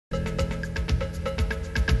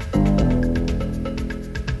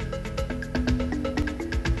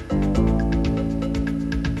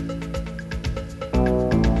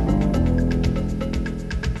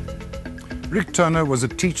Rick Turner was a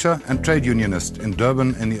teacher and trade unionist in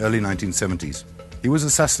Durban in the early 1970s. He was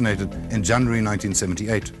assassinated in January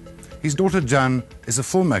 1978. His daughter Jann is a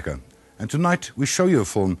filmmaker, and tonight we show you a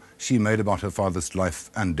film she made about her father's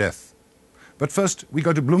life and death. But first we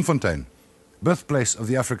go to Bloemfontein, birthplace of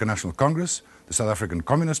the Afrikaner Congress, the South African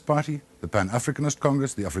Communist Party, the Pan Africanist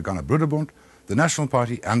Congress, the Afrikaner Broederbond, the National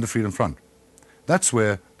Party and the Freedom Front. That's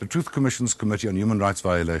where the Truth Commission's Committee on Human Rights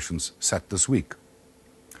Violations sat this week.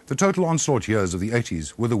 The total onslaught years of the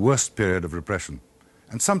 80s were the worst period of repression,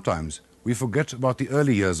 and sometimes we forget about the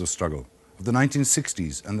early years of struggle, of the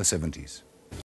 1960s and the 70s.